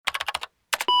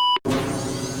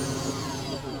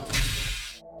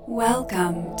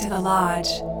Welcome to the Lodge.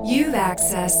 You've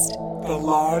accessed The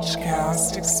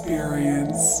Lodgecast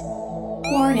Experience.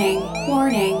 Warning,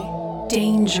 warning,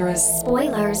 dangerous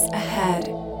spoilers ahead.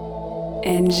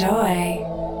 Enjoy.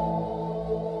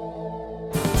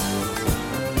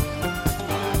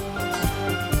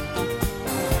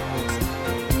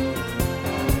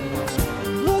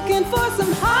 Looking for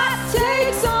some hot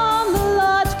takes on the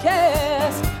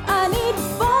Lodgecast. I need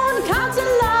phone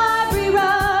counting library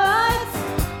rights.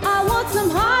 I want some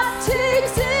hot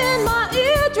takes in my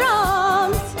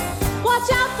eardrums. Watch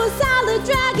out for salad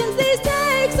dragons. These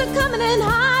takes are coming in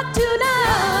hot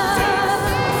tonight.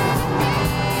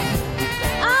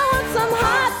 I want some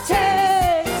hot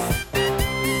takes.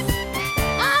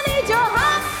 I need your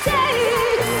hot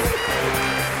takes.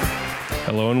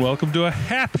 Hello and welcome to a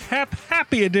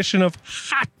happy edition of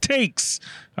Hot Takes.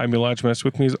 I'm your Lodge Mess.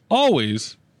 With me as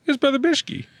always is Brother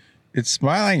Bishke. It's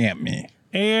smiling at me.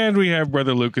 And we have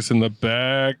Brother Lucas in the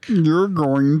back. You're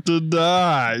going to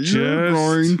die. You're Just-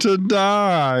 going to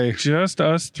die. Just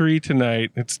us three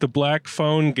tonight. It's the Black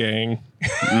Phone Gang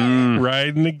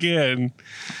riding again.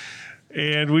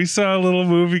 And we saw a little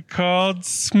movie called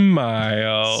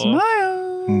Smile.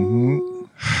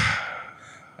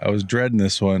 I was dreading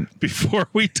this one. Before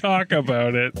we talk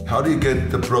about it, How do you get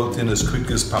the protein as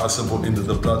quick as possible into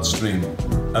the bloodstream?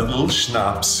 A little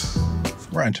schnapps.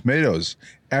 Rotten Tomatoes.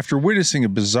 After witnessing a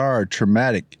bizarre,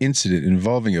 traumatic incident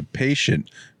involving a patient,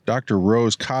 Dr.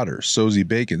 Rose Cotter, Sosie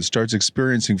Bacon, starts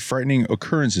experiencing frightening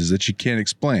occurrences that she can't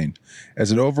explain. As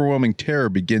an overwhelming terror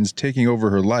begins taking over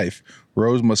her life,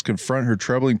 Rose must confront her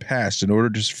troubling past in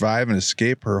order to survive and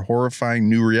escape her horrifying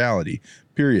new reality.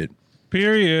 Period.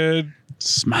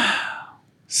 Smile.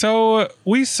 So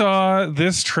we saw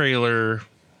this trailer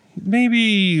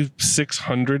maybe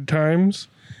 600 times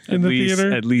in the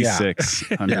theater. At least Yeah.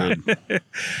 600.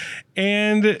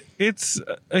 And it's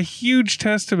a huge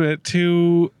testament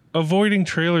to avoiding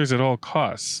trailers at all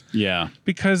costs, Yeah.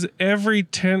 because every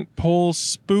tentpole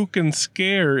spook and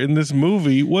scare in this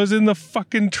movie was in the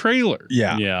fucking trailer.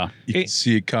 Yeah. Yeah. You can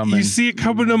see it coming. You see it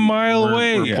coming a mile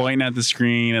away. We're pointing at the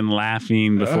screen and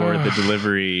laughing before the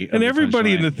delivery. And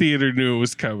everybody in the theater knew it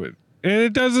was coming. And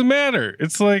it doesn't matter.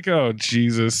 It's like, oh,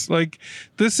 Jesus. Like,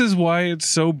 this is why it's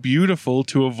so beautiful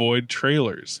to avoid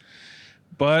trailers.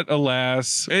 But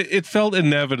alas, it felt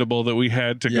inevitable that we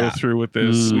had to go Yeah. through with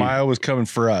this. Smile was coming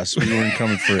for us. We weren't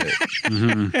coming for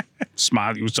it.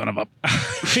 Smile, you son of a.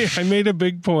 I made a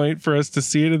big point for us to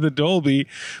see it in the Dolby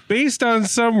based on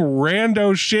some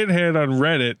rando shithead on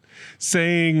Reddit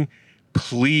saying,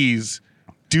 please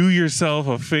do yourself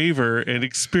a favor and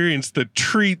experience the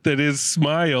treat that is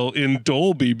Smile in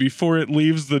Dolby before it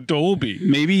leaves the Dolby.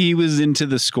 Maybe he was into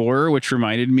the score, which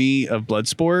reminded me of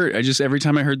Bloodsport. Every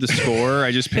time I heard the score,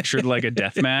 I just pictured like a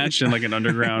death match and like an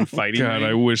underground fighting. God, I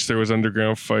ring. wish there was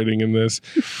underground fighting in this.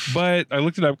 But I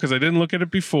looked it up because I didn't look at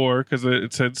it before because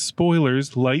it said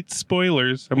spoilers, light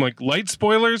spoilers. I'm like, light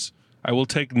spoilers? I will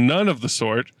take none of the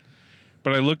sort.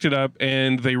 But I looked it up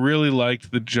and they really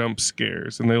liked the jump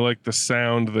scares and they liked the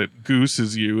sound that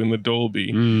gooses you in the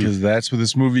Dolby. Because that's what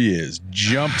this movie is.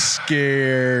 Jump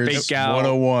scares. Fake out.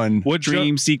 101. What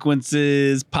Dream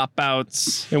sequences, pop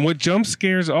outs. And what jump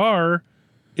scares are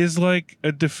is like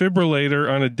a defibrillator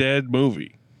on a dead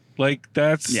movie. Like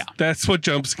that's what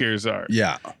jump scares are.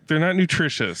 Yeah. They're not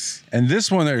nutritious. And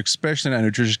this one, they're especially not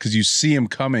nutritious because you see them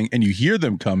coming and you hear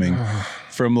them coming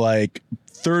from like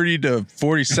 30 to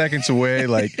 40 seconds away.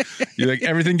 Like you're like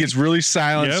everything gets really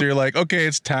silent. Yep. So you're like, okay,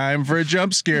 it's time for a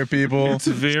jump scare, people. It's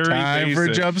very time for a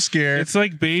basic. jump scare. It's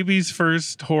like baby's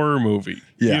first horror movie.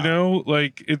 Yeah. You know,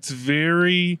 like it's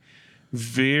very,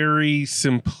 very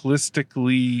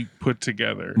simplistically put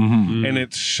together. And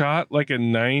it's shot like a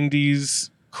 90s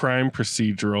crime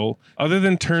procedural. Other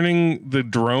than turning the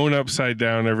drone upside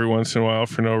down every once in a while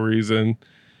for no reason,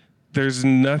 there's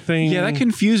nothing. Yeah, that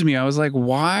confused me. I was like,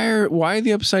 why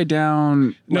the upside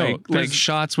down No, like there's-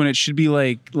 shots when it should be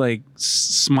like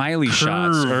smiley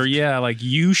shots Curved. or like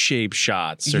U-shaped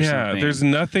shots or something. there's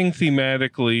nothing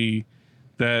thematically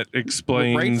that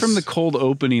explains. Right from the cold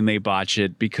opening, they botch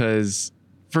it because,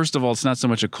 first of all, it's not so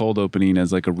much a cold opening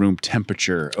as like a room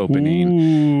temperature opening.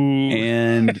 Ooh.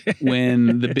 And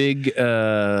when the big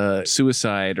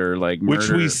suicide or like murder Which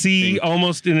we see thing-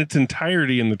 almost in its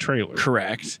entirety in the trailer.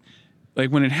 correct. Like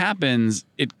when it happens,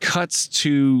 it cuts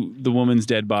to the woman's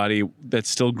dead body that's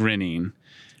still grinning.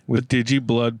 with digi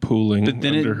blood pooling But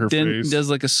then under her it then face. does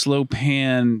like a slow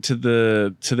pan to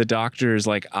the doctor's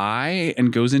like eye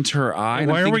and goes into her eye.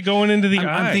 And Why I'm are we thinking- going into the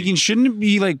eye? I'm thinking, shouldn't it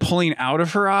be like pulling out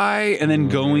of her eye and then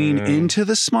going into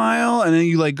the smile, and then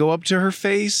you like go up to her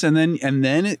face, and then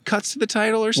it cuts to the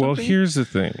title or something? Well, here's the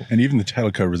thing. And even the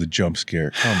title card was a jump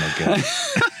scare. Oh my god!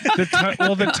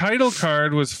 The title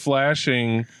card was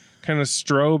flashing, kind of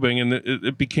strobing, and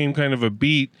it became kind of a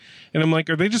beat. And I'm like,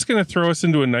 are they just going to throw us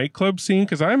into a nightclub scene?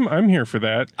 Because I'm here for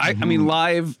that. I mean,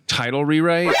 live title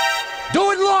rewrite.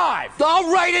 Do it live.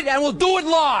 I'll write it and we'll do it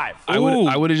live. I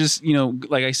would have just,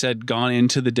 like I said, gone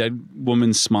into the dead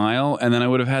woman's smile, and then I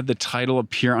would have had the title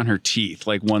appear on her teeth,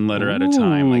 like one letter at a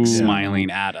time, like Ooh. smiling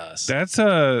at us. That's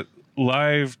a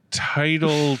live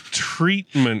title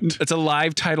treatment. It's a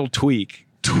live title tweak.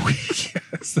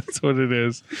 Yes, that's what it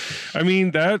is. I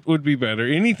mean, that would be better.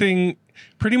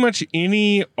 Pretty much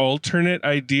any alternate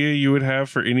idea you would have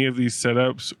for any of these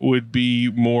setups would be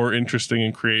more interesting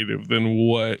and creative than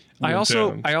what I went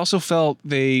down. also felt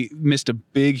they missed a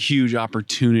big, huge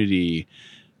opportunity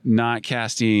not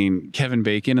casting Kevin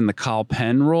Bacon in the Kyle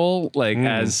Penn role, like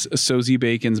as Sosie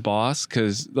Bacon's boss,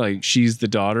 because like she's the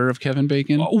daughter of Kevin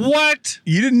Bacon. What?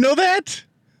 You didn't know that?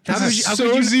 How could you-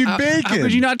 Sosie how- Bacon. How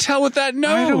could you not tell with that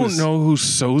nose? I don't know who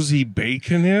Sosie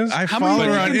Bacon is. I How follow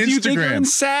many her on Bacons do you think are in Instagram.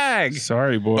 SAG?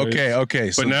 Sorry, boys.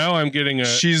 Okay. So But now I'm getting a.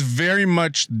 she's very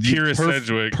much the Kira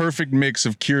Sedgwick. perfect mix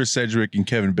of Kira Sedgwick and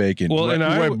Kevin Bacon. Well, and who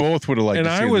I both would have liked And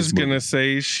to see I in was this movie. gonna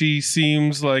say she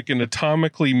seems like an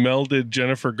atomically melded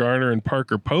Jennifer Garner and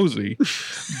Parker Posey,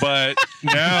 but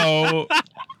now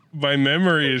my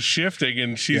memory is shifting,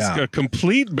 and she's Yeah. a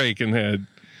complete Bacon head.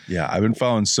 Yeah, I've been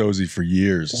following Sosie for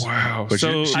years. Wow. But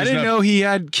So she's I didn't not- know he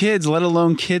had kids, let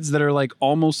alone kids that are like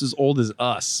almost as old as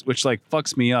us, which like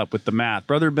fucks me up with the math.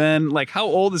 Brother Ben, like how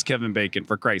old is Kevin Bacon,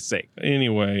 for Christ's sake?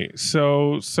 anyway,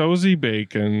 so Sosie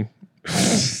Bacon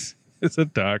is a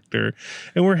doctor,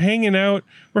 and we're hanging out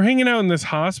in this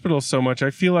hospital so much.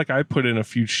 I feel like I put in a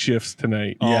few shifts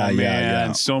tonight. Yeah, Oh, yeah, man,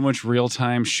 yeah. so much real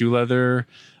time shoe leather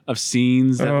of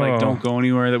scenes that Oh. like don't go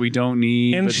anywhere, that we don't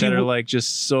need, And but she that are w- like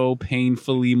just so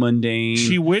painfully mundane.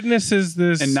 She witnesses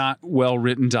this and not well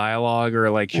written dialogue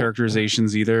or like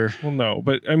characterizations either. Well, no,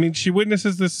 but I mean, she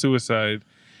witnesses this suicide,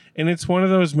 and it's one of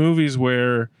those movies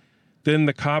where then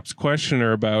the cops question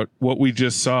her about what we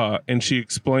just saw, and she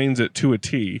explains it to a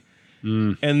T,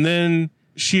 and then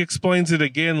she explains it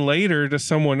again later to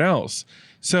someone else.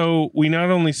 So we not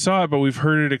only saw it, but we've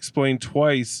heard it explained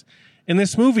twice. And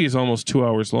this movie is almost 2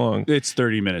 hours long. It's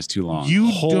 30 minutes too long. You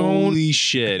Holy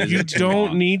shit. is You it too don't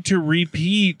long. need to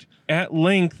repeat at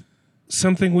length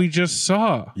something we just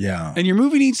saw. Yeah. And your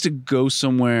movie needs to go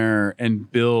somewhere and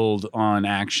build on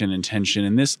action and tension.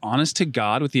 And this, honest to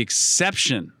God, with the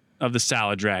exception of the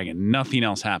salad dragon, nothing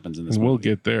else happens in this We'll movie.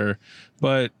 get there.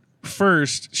 But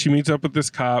first, she meets up with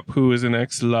this cop who is an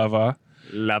ex-lover.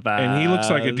 And he looks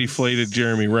like a deflated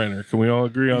Jeremy Renner. Can we all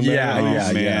agree on that? Yeah, Oh,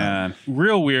 yeah, man.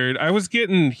 Real weird. I was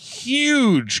getting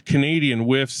huge Canadian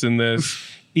whiffs in this,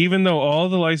 even though all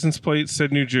the license plates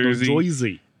said New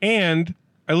Jersey. And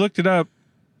I looked it up,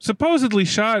 supposedly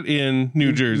shot in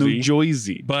New Jersey. New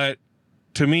Jersey. But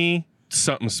to me,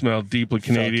 something smelled deeply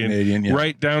Felt Canadian, Canadian, yeah.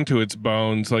 right down to its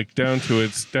bones, like down to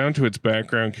its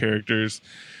background characters.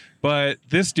 But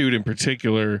this dude in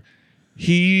particular,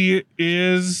 he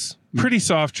is pretty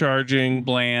soft charging.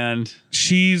 Bland.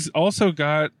 She's also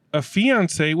got a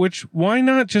fiance, which why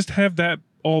not just have that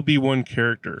all be one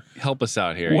character? Help us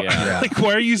out here. Why, Yeah. like,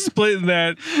 why are you splitting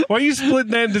that? Why are you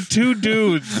splitting that into two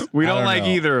dudes? We I don't don't like know.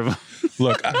 either of them.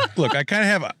 Look, I kind of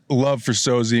have love for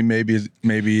Sosie. Maybe it's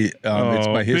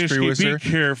my history Bishke, with be her.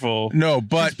 careful. No,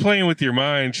 but She's playing with your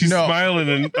mind. She's No. smiling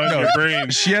on your brain.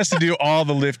 she has to do all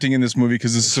the lifting in this movie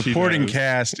because the supporting does.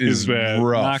 cast It's is bad.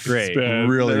 rough. Not great. bad.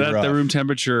 Really rough. The room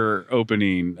temperature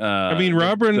opening. I mean,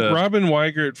 Robin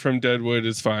Weigert from Deadwood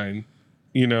is fine.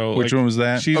 You know, Which one was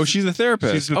that? She's the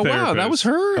therapist. she's the Wow, therapist. that was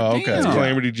her. Oh, okay. Damn. Yeah.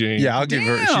 Calamity Jane. Yeah, I'll give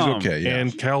her. She's Damn. okay. Yeah.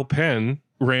 And Cal Penn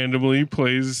randomly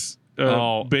plays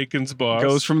Bacon's boss.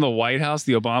 Goes from the White House,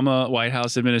 the Obama White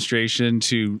House administration,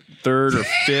 to third or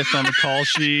fifth on the call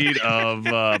sheet of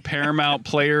Paramount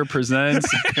Player presents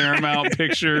Paramount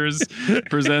Pictures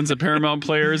presents a Paramount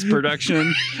Players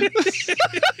production.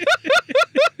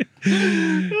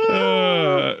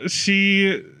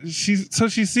 She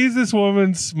sees this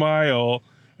woman smile,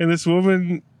 and this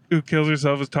woman who kills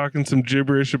herself is talking some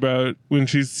gibberish about when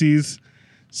she sees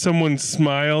someone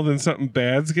smile, then something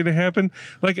bad's gonna happen.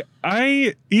 Like,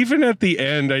 even at the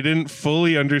end, I didn't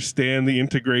fully understand the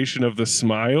integration of the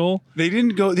smile. They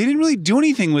didn't really do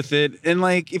anything with it. And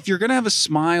like, if you're gonna have a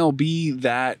smile be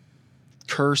that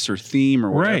curse or theme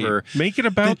or whatever. Right. Make it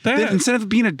about Then that. instead of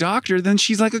being a doctor, then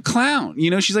she's like a clown. You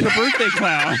know, she's like a birthday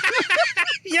clown.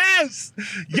 Yes.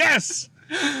 Yes.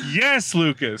 Yes,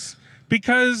 Lucas.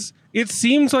 Because it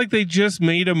seems like they just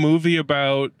made a movie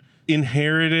about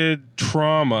inherited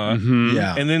trauma.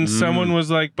 Yeah. And then someone was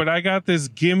like, but I got this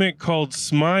gimmick called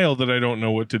Smile that I don't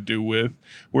know what to do with,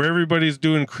 where everybody's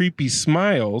doing creepy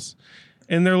smiles.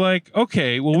 And they're like,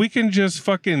 okay, well, we can just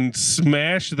fucking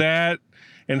smash that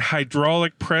and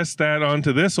hydraulic press that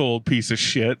onto this old piece of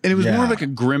shit. And it was Yeah. more like a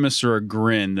grimace or a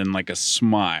grin than like a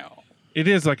smile. It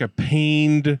is like a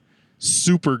pained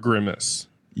super grimace.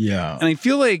 Yeah. And I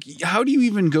feel like, how do you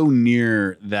even go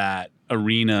near that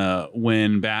arena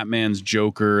when Batman's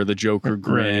Joker, the Joker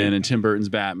grin, Right. and Tim Burton's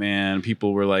Batman,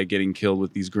 people were like getting killed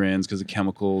with these grins because of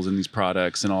chemicals and these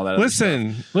products and all that.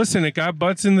 Listen, it got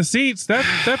butts in the seats. That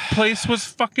place was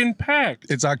fucking packed.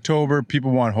 It's October.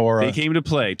 People want horror. They came to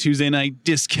play Tuesday night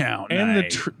discount And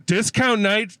night. the discount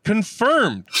night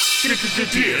confirmed.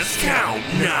 Discount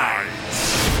night.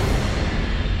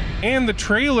 And the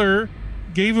trailer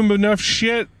gave him enough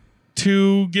shit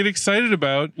to get excited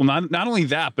about. Well, not only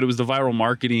that, but it was the viral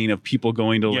marketing of people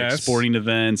going to like Yes. sporting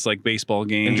events, like baseball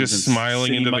games, And just smiling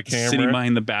sitting into the sitting camera.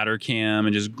 behind the batter cam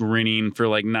and just grinning for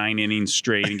like 9 innings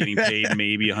straight and getting paid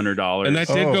maybe $100. And that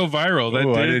did Oh. go viral. That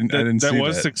Oh, I did. didn't that see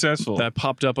was that. successful. that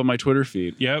popped up on my Twitter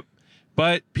feed. Yep.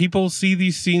 But people see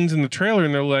these scenes in the trailer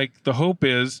and they're like, the hope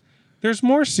is there's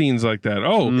more scenes like that.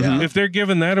 Oh, Yeah. if they're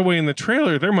giving that away in the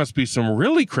trailer, there must be some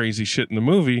really crazy shit in the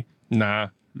movie. Nah.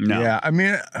 No. Yeah, I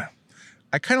mean,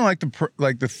 I kind of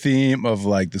like the theme of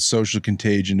like the social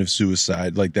contagion of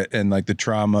suicide, like that, and like the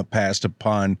trauma passed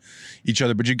upon each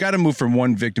other. But you got to move from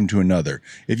one victim to another.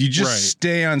 If you just Right.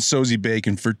 stay on Sosie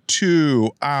Bacon for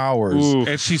 2 hours,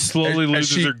 As she slowly As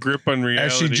loses she- her grip on reality.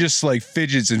 as she just like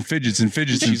fidgets and fidgets and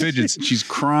fidgets and fidgets, She's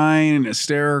crying and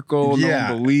hysterical. Yeah.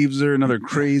 No one believes her. Another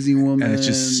crazy woman. and it's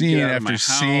just scene Get out of my after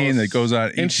scene that house. goes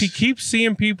on. and she keeps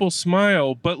seeing people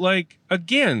smile, but like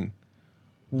again,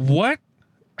 what?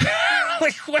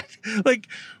 Like what? Like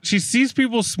she sees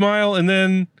people smile and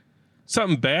then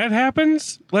something bad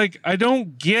happens? Like I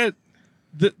don't get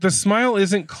the smile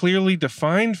isn't clearly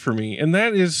defined for me, and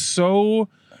that is so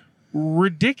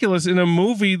ridiculous in a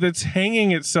movie that's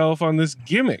hanging itself on this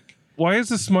gimmick. Why is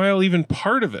the smile even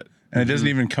part of it? and it doesn't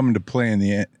even come into play in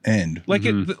the end. Like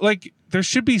like there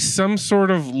should be some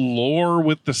sort of lore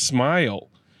with the smile,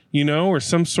 you know, or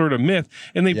some sort of myth.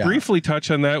 And they Yeah. briefly touch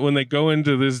on that when they go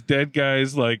into this dead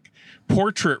guy's like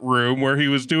portrait room where he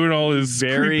was doing all his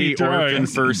very creepy orphan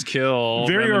drawings. first kill.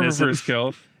 Very orphan reminiscent. first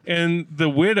kill. And the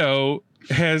widow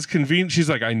has convenient. She's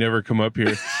like, I never come up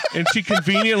here, and she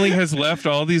conveniently has left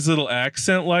all these little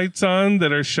accent lights on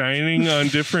that are shining on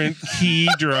different key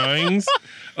drawings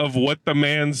of what the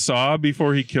man saw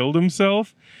before he killed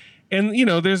himself. And you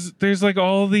know, there's like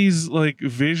all these like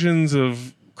visions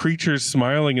of creatures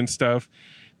smiling and stuff.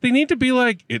 They need to be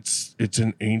like it's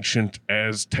an ancient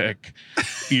Aztec,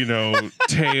 you know,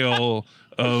 tale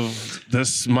of the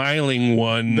smiling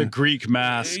one. The Greek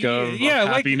mask of Yeah,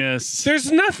 like, happiness.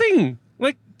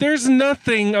 There's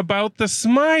nothing about the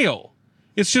smile.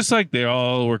 It's just like they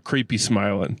all were creepy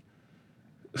smiling.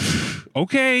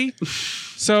 Okay.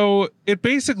 So it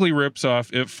basically rips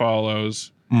off It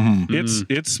Follows.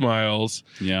 It smiles.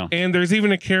 Yeah. And there's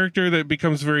even a character that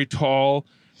becomes very tall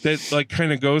that like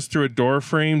kind of goes through a door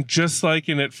frame, just like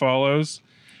in It Follows.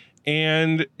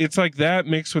 And it's like that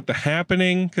mixed with The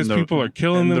Happening because people are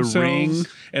killing and The themselves. Ring.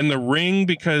 And The Ring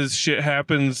because shit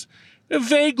happens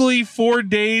vaguely 4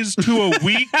 days to a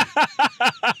week.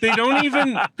 They don't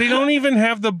even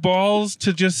have the balls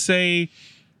to just say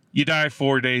you die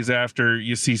 4 days after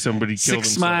you see somebody kill 6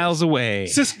 themselves. miles away.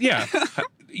 It's just, yeah.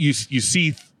 you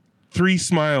see 3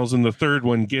 smiles and the third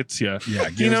one gets you. Yeah,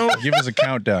 you know, give us a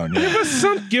countdown. Yeah.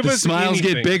 give The us smiles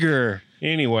get anything. bigger.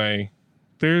 Anyway,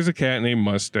 there's a cat named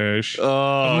Mustache.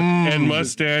 Oh, And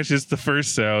Mustache is the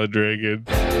first salad dragon.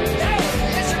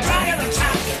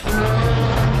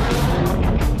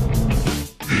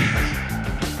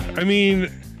 I mean,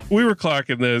 we were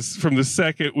clocking this from the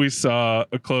second we saw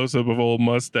a close-up of old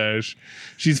Mustache.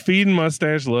 She's feeding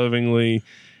Mustache lovingly,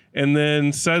 and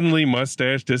then suddenly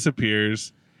Mustache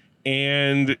disappears,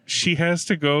 and she has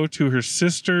to go to her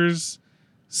sister's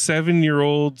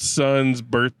 7-year-old son's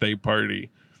birthday party.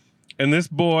 And this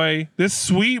boy, this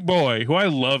sweet boy, who I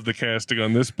love the casting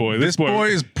on this boy. This boy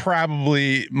is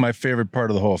probably my favorite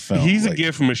part of the whole film. He's Like, a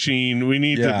gift machine. We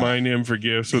need to Yeah. mine him for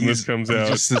gifts when this comes he's out.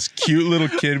 just this cute little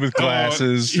kid with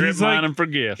glasses. He's Strip like- mine and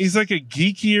forgive. He's like a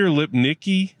geekier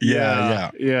Lipnicki.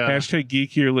 yeah. Yeah. Hashtag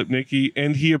geekier Lipnicki.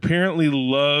 And he apparently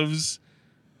loves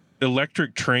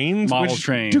electric trains. Model which,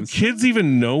 trains. Do kids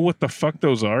even know what the fuck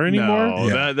those are anymore? No,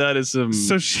 Yeah. that is some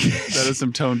So that is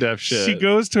some tone deaf shit. she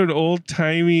goes to an old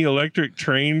timey electric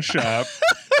train shop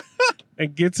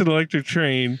and gets an electric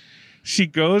train. She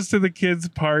goes to the kids'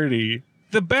 party.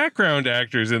 The background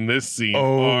actors in this scene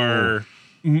are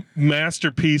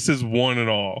masterpieces, one and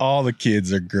all. All the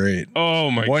kids are great.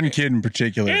 Oh my One God. kid in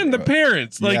particular. And the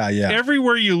parents. Like Yeah.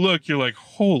 everywhere you look, you're like,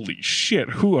 holy shit,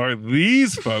 who are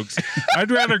these folks?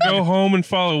 I'd rather go home and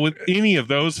follow what any of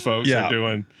those folks Yeah. are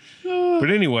doing. But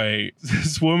anyway,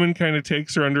 this woman kind of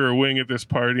takes her under her wing at this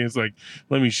party and is like,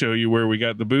 let me show you where we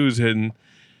got the booze hidden.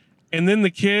 And then the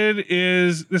kid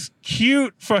is this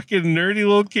cute fucking nerdy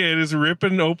little kid is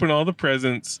ripping open all the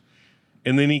presents.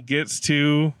 And then he gets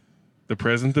to the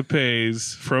present that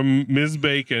pays from Ms.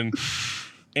 Bacon.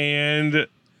 And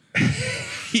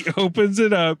he opens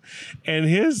it up and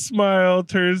his smile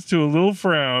turns to a little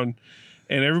frown.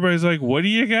 And everybody's like, what do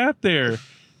you got there?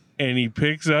 And he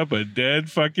picks up a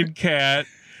dead fucking cat.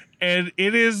 And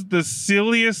it is the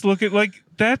silliest looking, like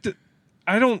that.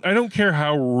 I don't care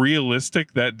how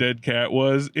realistic that dead cat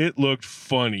was. It looked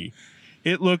funny.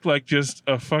 It looked like just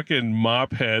a fucking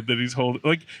mop head that he's holding.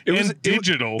 Like it was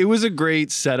digital. It was a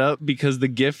great setup because the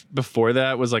gift before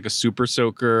that was like a super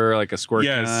soaker, like a squirt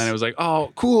Yes. gun. It was like,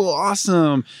 oh, cool,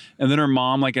 awesome. And then her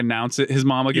mom like his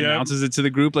mom Yep. announces it to the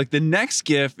group. Like the next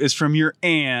gift is from your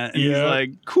aunt. And he's Yep.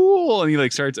 like, cool. And he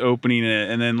like starts opening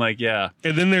it. And then like, yeah.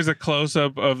 And then there's a close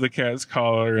up of the cat's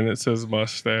collar and it says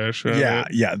mustache. on Yeah, it.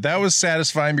 yeah. That was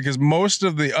satisfying because most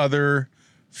of the other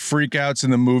freakouts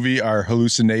in the movie are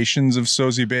hallucinations of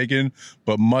Sosie Bacon,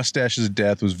 but Mustache's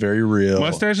death was very real.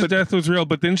 Mustache's death was real,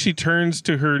 but then she turns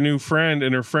to her new friend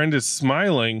and her friend is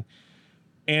smiling.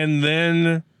 And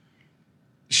then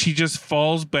she just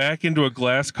falls back into a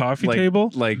glass coffee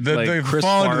table. Like The Chris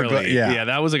fall into the Farley. yeah. yeah,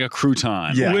 that was like a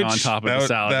crouton Yeah. like, Which- on top of That the was,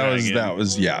 salad. that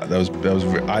was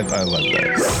dragon. I love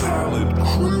that. Salad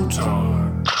crouton.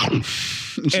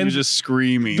 She and was just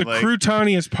screaming. The like,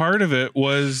 croutoniest part of it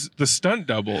was the stunt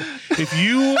double.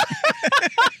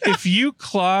 If you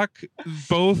clock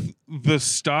both the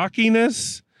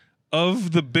stockiness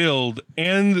of the build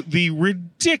and the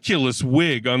ridiculous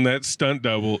wig on that stunt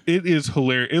double, it is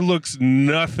hilarious. It looks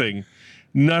nothing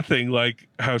like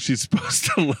how she's supposed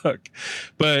to look.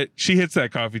 But she hits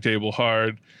that coffee table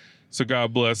hard. So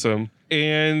God bless him.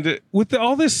 And with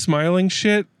all this smiling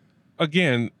shit,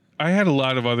 again, I had a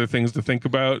lot of other things to think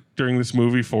about during this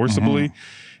movie forcibly.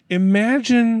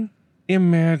 Imagine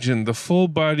the full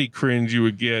body cringe you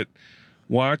would get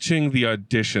watching the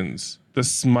auditions, the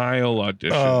smile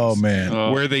auditions. Oh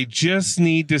man. Where they just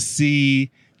need to see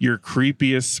your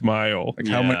creepiest smile. Like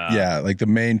how many? Yeah, like the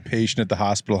main patient at the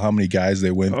hospital. How many guys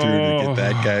they went through to get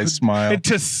that guy's smile? And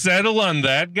to settle on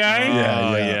that guy?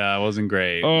 Oh, yeah. yeah, it wasn't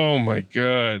great. Oh my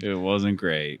God. It wasn't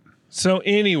great. So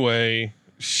anyway,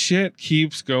 shit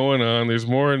keeps going on. There's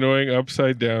more annoying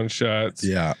upside down shots.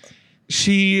 Yeah.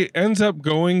 She ends up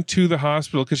going to the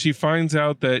hospital because she finds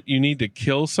out that you need to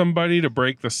kill somebody to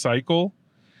break the cycle.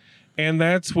 And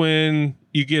that's when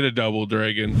you get a double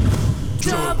dragon.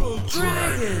 Double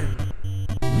dragon.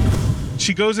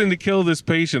 She goes in to kill this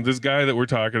patient, this guy that we're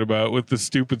talking about with the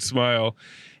stupid smile.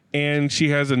 And she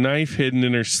has a knife hidden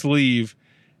in her sleeve.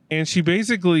 And she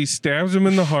basically stabs him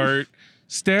in the heart,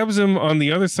 stabs him on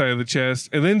the other side of the chest,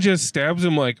 and then just stabs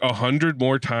him like 100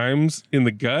 more times in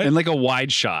the gut. And like a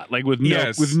wide shot, like with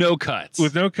Yes. no cuts.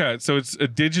 With no cut. So it's a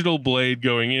digital blade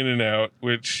going in and out,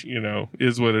 which,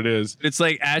 is what it is. It's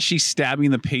like as she's stabbing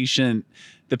the patient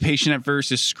at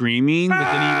first is screaming, but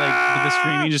then but the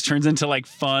screaming just turns into like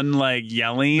fun, like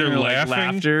yelling They're or like laughing?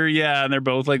 laughter. Yeah, and they're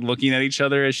both like looking at each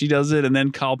other as she does it. And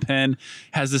then Kyle Penn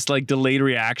has this like delayed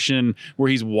reaction where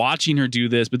he's watching her do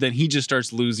this, but then he just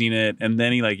starts losing it, and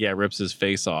then he rips his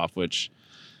face off, which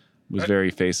was very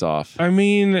face off. I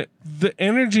mean, the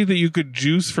energy that you could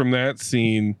juice from that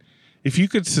scene, if you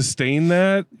could sustain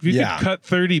that, if you Yeah. could cut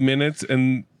 30 minutes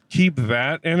and keep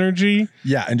that energy,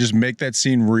 Yeah, and just make that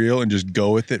scene real and just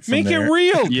go with it from make there. it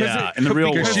real. 'cause Yeah, in the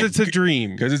real because world. it's a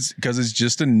dream. Because it's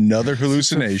just another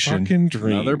hallucination. Fucking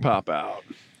dream. Another pop out.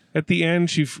 At the end,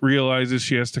 she realizes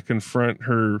she has to confront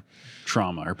her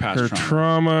Trauma, her past trauma.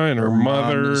 trauma and her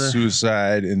mother Mom's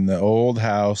suicide in the old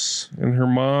house. and her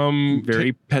mom.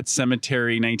 Very Pet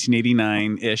Cemetery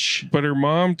 1989-ish. But her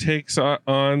mom takes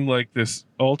on like this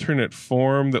alternate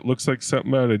form that looks like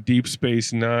something out of Deep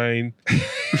Space Nine.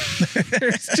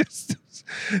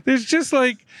 there's just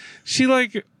like she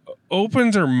like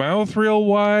opens her mouth real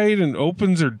wide and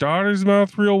opens her daughter's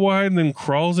mouth real wide and then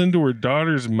crawls into her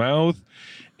daughter's mouth.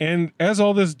 And as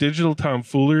all this digital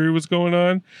tomfoolery was going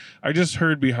on, I just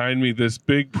heard behind me this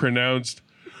big pronounced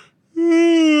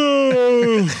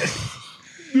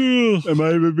Am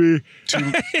I maybe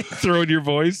throwing your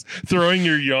voice, throwing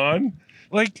your yawn?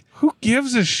 Like, who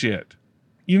gives a shit?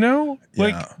 You know?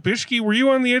 Like, Yeah. Bishke, were you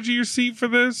on the edge of your seat for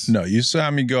this? No, you saw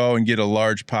me go and get a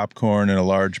large popcorn and a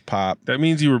large pop. That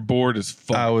means you were bored as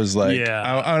fuck. I was like, Yeah.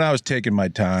 I was taking my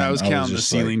time. I was counting the just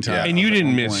ceiling like, time. and you at didn't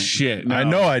one miss point. shit. No. I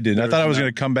know I didn't. I There thought I was was no-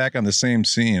 going to come back on the same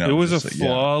scene. It was a just like,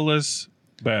 flawless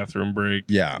bathroom break.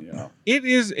 Yeah. It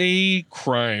is a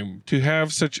crime to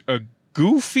have such a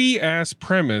goofy ass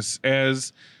premise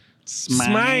as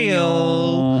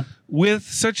Smile with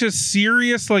such a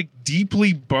serious, like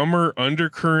deeply bummer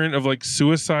undercurrent of like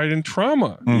suicide and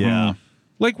trauma. Yeah.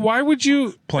 Like, why would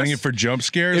you Playing it for jump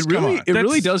scares? It Come really, on. it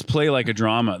really That's- does play like a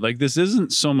drama. Like this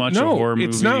isn't so much a No, horror movie.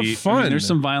 it's not I mean, fun. there's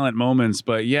some violent moments,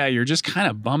 but yeah, you're just kind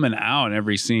of bumming out in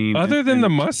every scene. Other than the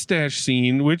mustache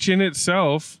scene, which in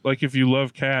itself, like if you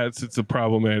love cats, it's a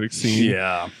problematic scene.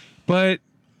 yeah, But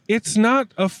it's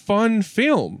not a fun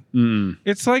film.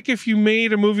 It's like if you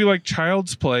made a movie like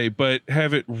Child's Play, but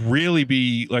have it really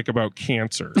be like about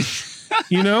cancer.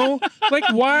 You know? Like,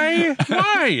 why?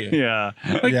 Why? yeah,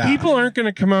 Like, Yeah. people aren't going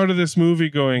to come out of this movie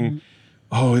going,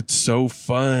 oh, it's so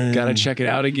fun. gotta check it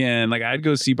out again. Like I'd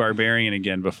go see Barbarian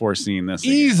again before seeing this.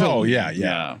 again. Easily. Oh,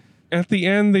 yeah. At the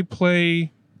end, they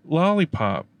play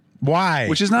Lollipop. Why?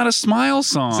 Which is not a Smile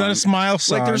song. it's not a Smile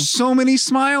song. Like there's so many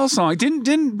Smile songs.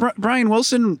 Didn't Brian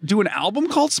Wilson do an album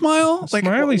called Smile? Like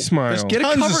Smiley Smile. Just get a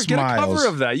Tons of cover. Get a cover smiles.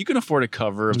 of that. You can afford a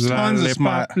cover of Tons of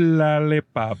Lollipop,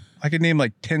 lollipop. I could name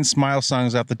like 10 Smile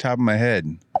songs off the top of my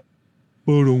head.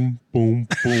 Boom, boom,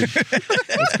 boom.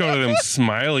 Let's go to them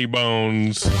smiley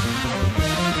bones.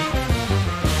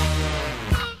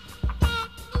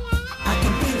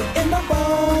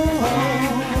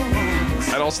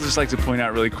 I'd also just like to point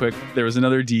out really quick, there was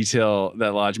another detail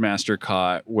that Lodge Master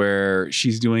caught where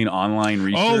she's doing online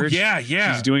research. Oh,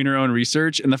 yeah. She's doing her own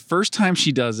research. And the first time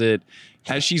she does it,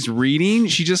 as she's reading,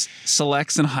 she just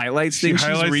selects and highlights She things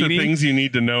highlights she's reading. the things you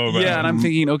need to know about. Yeah, and I'm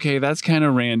thinking, okay, that's kind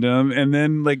of random. And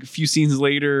then like a few scenes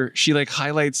later, she like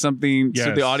highlights something so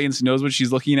Yes. the audience knows what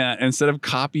she's looking at. And instead of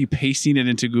copy pasting it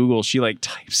into Google, she like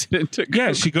types it into Google.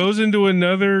 Yeah, she goes into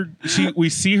another. We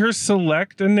see her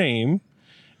select a name,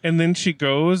 and then she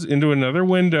goes into another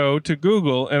window to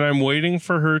Google, and I'm waiting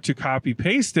for her to copy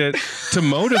paste it to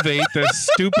motivate this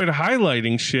stupid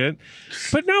highlighting shit.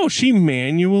 But no, she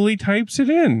manually types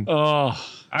it in. Oh,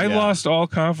 I yeah. lost all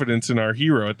confidence in our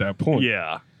hero at that point.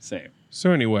 Yeah, same.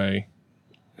 So anyway,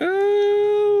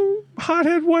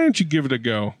 Hothead, why don't you give it a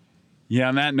go? Yeah,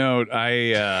 on that note,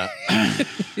 I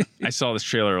I saw this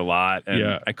trailer a lot, and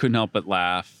Yeah. I couldn't help but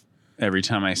laugh every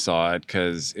time I saw it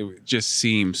because it just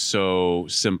seemed so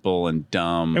simple and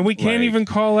dumb. And we can't Like, even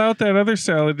call out that other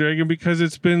salad dragon because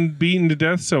it's been beaten to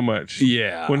death so much.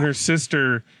 Yeah. When her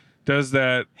sister does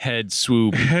that head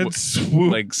swoop, head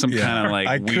swoop. like some kind of like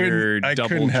I weird couldn't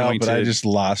double help jointed. it. I just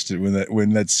lost it when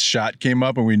that shot came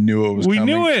up and we knew it was We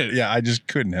coming. knew it. Yeah, I just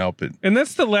couldn't help it. And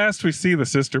that's the last we see the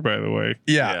sister, by the way.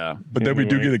 Yeah. Yeah. But then we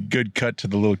do Anyway. get a good cut to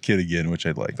the little kid again, which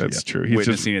I like. That's yeah. true. He's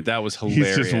witnessing just it. That was just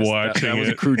hilarious. watching that was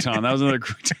a it. crouton. That was another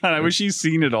crouton. I wish he's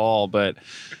seen it all, but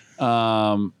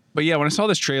yeah, when I saw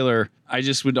this trailer, I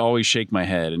just would always shake my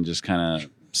head and just kind of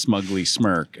smugly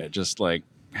smirk at just like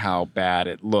how bad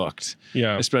it looked.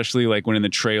 yeah. Especially like when in the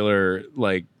trailer,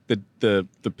 like the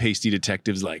pasty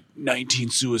detectives like 19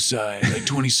 suicides, like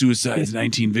 20 suicides,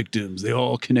 19 victims. They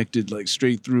all connected like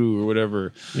straight through or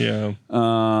whatever. Yeah.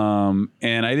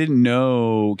 And I didn't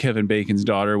know Kevin Bacon's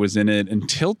daughter was in it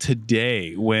until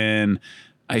today when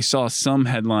I saw some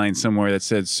headline somewhere that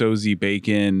said Sosie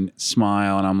Bacon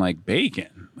Smile, and I'm like,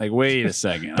 Bacon? Like, wait a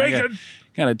second. Bacon!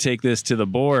 I gotta take this to the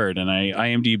board, and I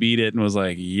IMDb'd it and was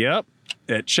like, yep,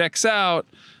 it checks out.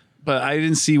 But I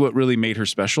didn't see what really made her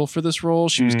special for this role.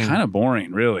 She was kind of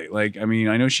boring, really. Like, I mean,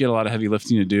 I know she had a lot of heavy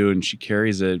lifting to do and she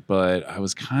carries it, but I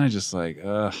was kind of just like,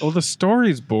 ugh. Well, the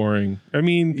story's boring. I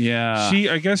mean, Yeah.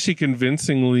 I guess she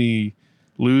convincingly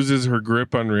loses her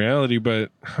grip on reality,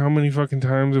 but how many fucking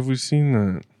times have we seen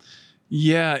that?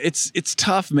 Yeah, it's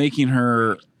tough making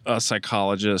her a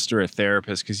psychologist or a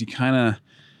therapist because you kind of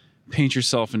paint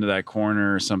yourself into that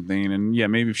corner or something. And yeah,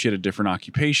 maybe if she had a different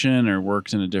occupation or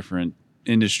worked in a different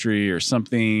industry or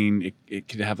something, it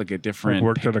could have like a different Like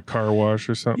worked at a car wash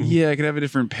or something. yeah, it could have a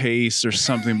different pace or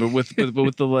something. But with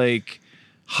the like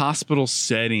hospital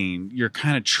setting, you're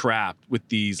kind of trapped with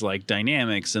these like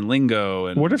dynamics and lingo.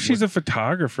 And What if she's a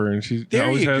photographer and she There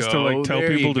always you has to like go. tell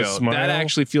There people you to go. smile? That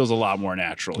actually feels a lot more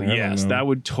natural. I don't Yes, know. that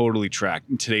would totally track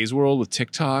in today's world with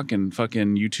TikTok and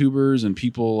fucking YouTubers and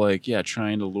people like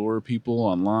trying to lure people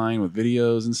online with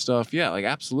videos and stuff. Yeah, like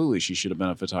absolutely, she should have been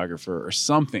a photographer or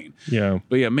something. Yeah.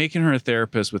 But yeah, making her a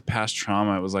therapist with past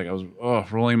trauma, it was like I was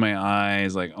rolling my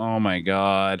eyes, like oh my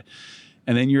god.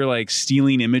 And then you're like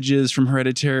stealing images from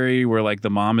Hereditary where like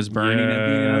the mom is burning it.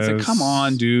 And it's like, Yes. come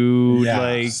on, dude. Yeah.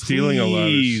 Like Stealing a lot of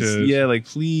please. shit. Yeah, like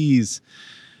please.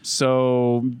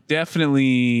 So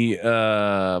definitely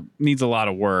needs a lot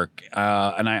of work.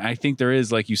 And I think there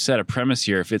is, like you said, a premise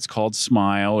here. If it's called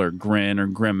Smile or Grin or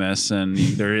Grimace and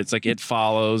there it's like It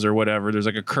Follows or whatever, there's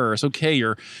like a curse. Okay,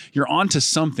 you're onto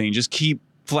something. Just keep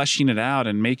fleshing it out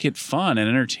and make it fun and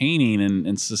entertaining and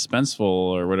suspenseful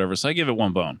or whatever. So I give it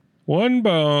 1 bone. 1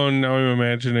 bone. Now I'm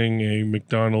imagining a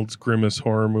McDonald's Grimace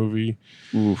horror movie.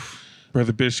 Oof.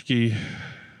 Brother Bishke,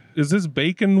 is this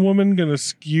bacon woman gonna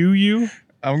skew you?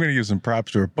 I'm going to give some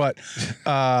props to her, but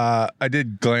I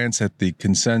did glance at the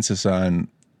consensus on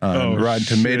Rotten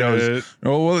Tomatoes. shit.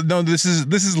 Oh well, no, this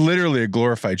is literally a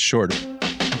glorified short.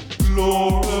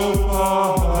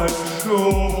 Glorified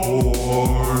short.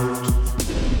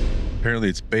 Apparently,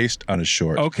 it's based on a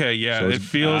short. Okay, yeah, So it it's-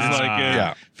 feels like it.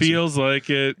 Yeah. Feels like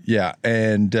it. Yeah,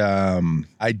 and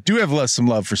I do have some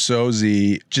love for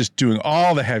Sozi, just doing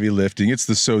all the heavy lifting. It's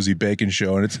the Sozi Bacon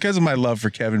Show, and it's because of my love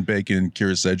for Kevin Bacon and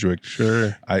Kira Sedgwick.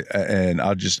 Sure.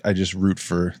 I just root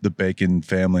for the Bacon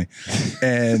family,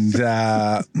 and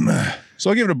so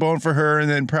I'll give it a bone for her, and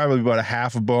then probably about a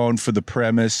half a bone for the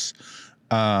premise.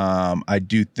 I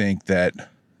do think that,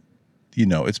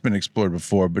 it's been explored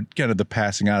before, but kind of the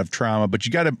passing out of trauma. But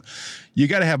you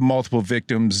gotta have multiple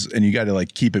victims, and you gotta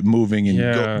like keep it moving and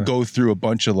Yeah. go through a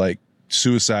bunch of like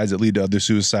suicides that lead to other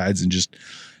suicides, and just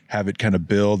have it kind of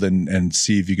build and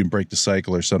see if you can break the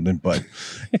cycle or something. But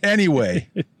anyway,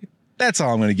 that's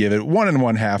all I'm gonna give it. 1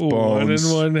 1/2 bones.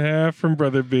 1 1/2 from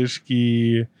Brother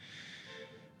Bishke.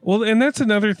 Well, and that's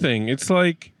another thing. It's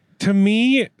like, to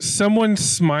me, someone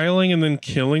smiling and then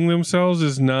killing themselves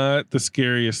is not the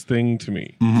scariest thing to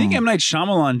me. I think M. Night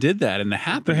Shyamalan did that in The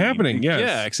Happening. The Happening, yes.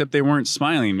 Yeah, except they weren't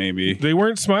smiling, maybe. They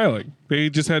weren't smiling.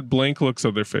 They just had blank looks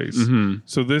on their face. Mhm.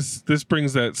 So this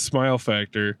brings that smile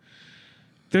factor.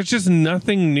 There's just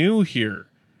nothing new here.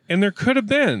 And there could have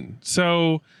been.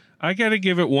 So I got to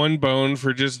give it 1 bone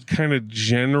for just kind of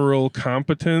general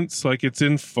competence. Like, it's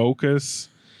in focus.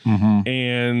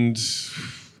 And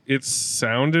it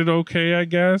sounded okay, I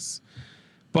guess.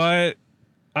 But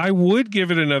I would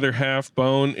give it another half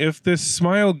bone if this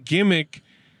smile gimmick,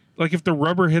 like if the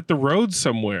rubber hit the road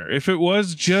somewhere. If it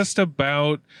was just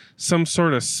about some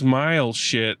sort of smile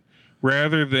shit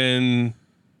rather than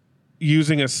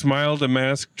using a smile to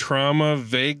mask trauma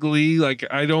vaguely. Like,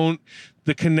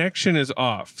 the connection is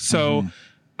off. So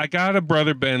I got a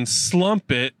Brother Ben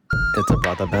slump it It's a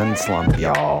Brother Ben slump,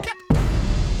 y'all.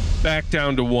 back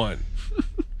down to 1.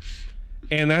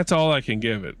 And that's all I can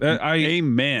give it.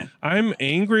 Amen. I'm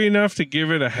angry enough to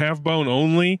give it a half bone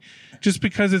only, just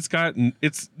because it's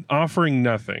offering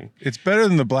nothing. It's better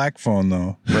than the black phone,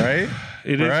 though, right?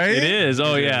 It is. Right? It is.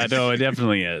 Oh yeah, no, it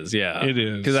definitely is. Yeah, It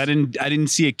is. Because I didn't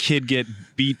see a kid get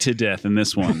beat to death in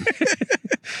this one.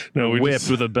 No, we Whipped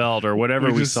just, with a belt or whatever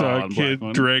we we just saw. saw a in kid Black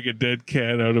One. drag a dead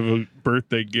cat out of a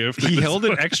birthday gift. He held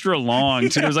it extra long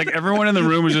too. It was like everyone in the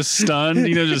room was just stunned,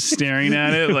 just staring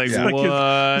at it. Like, Yeah.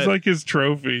 what? It's like his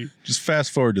trophy. Just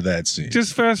fast forward to that scene.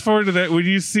 Just fast forward to that. When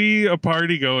you see a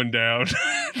party going down,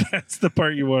 that's the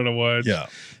part you want to watch. Yeah.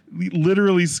 We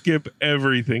literally skip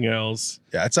everything else.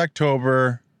 Yeah, it's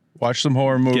October. Watch some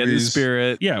horror movies. Get in the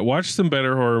spirit. Yeah, watch some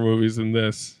better horror movies than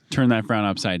this. Turn that frown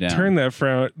upside down. Turn that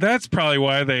frown. That's probably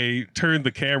why they turned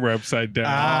the camera upside down.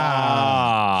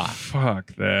 Ah.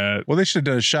 Fuck that. Well, they should have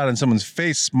done a shot on someone's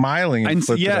face smiling and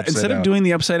flipped it upside instead down. of doing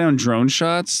the upside down drone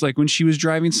shots, like when she was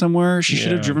driving somewhere, she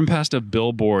should have Yeah. driven past a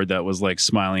billboard that was like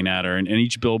smiling at her, and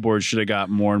each billboard should have got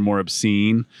more and more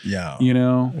obscene. Yeah.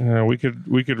 We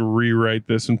could rewrite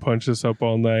this and punch this up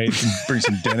all night. Bring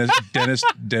some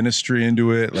dentistry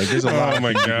into it. Like, there's a lot. Oh of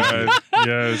my things you can god. do.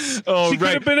 Yes. Oh, she could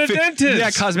have been a dentist. Yeah,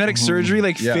 cosmetic surgery,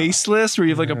 like Yeah. faceless, where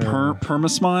you have like a perma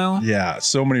smile. Yeah,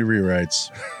 so many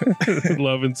rewrites.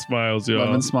 Love and smiles, y'all.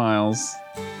 Love and smiles.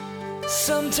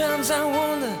 Sometimes I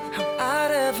wonder how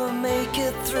I'd ever make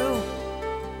it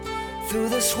through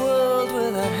this world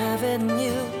without having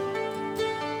you.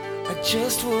 I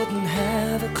just wouldn't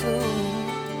have a clue.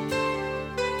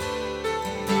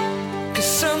 'Cause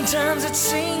sometimes it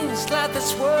seems like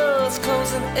this world's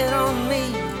closing in on me,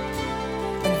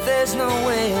 and there's no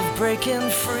way of breaking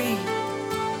free.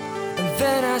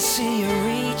 then I see you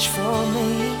reach for me.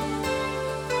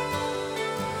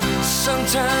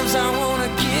 Sometimes I wanna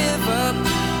give up,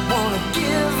 wanna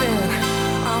give in,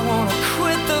 I wanna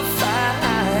quit the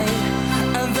fight.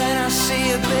 And then I see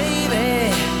you, baby,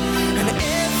 and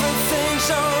everything's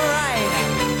alright.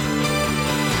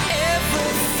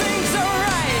 Everything's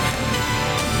alright.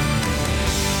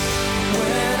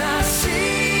 When I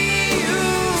see you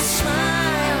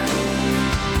smile,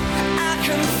 I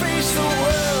can face the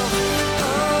world.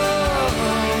 Oh,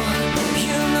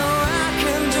 you know I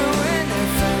can do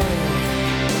anything.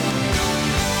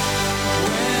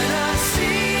 When I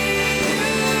see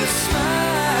you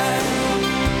smile,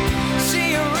 see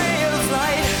a ray of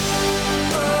light.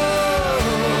 Oh,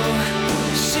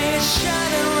 see it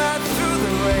shining right through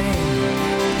the rain.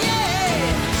 Yeah.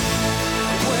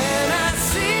 When I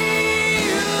see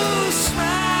you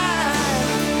smile,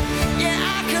 yeah,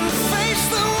 I can face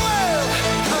the world.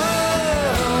 Oh,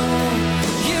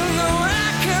 you know I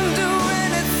can do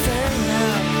anything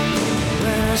now.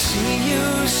 When I see you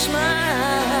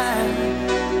smile,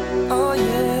 oh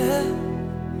yeah,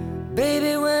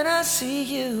 baby, when I see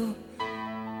you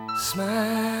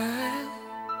smile,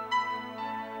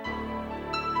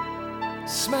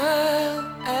 smile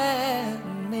at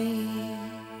me.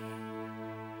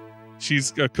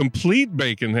 She's a complete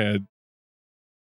bacon head.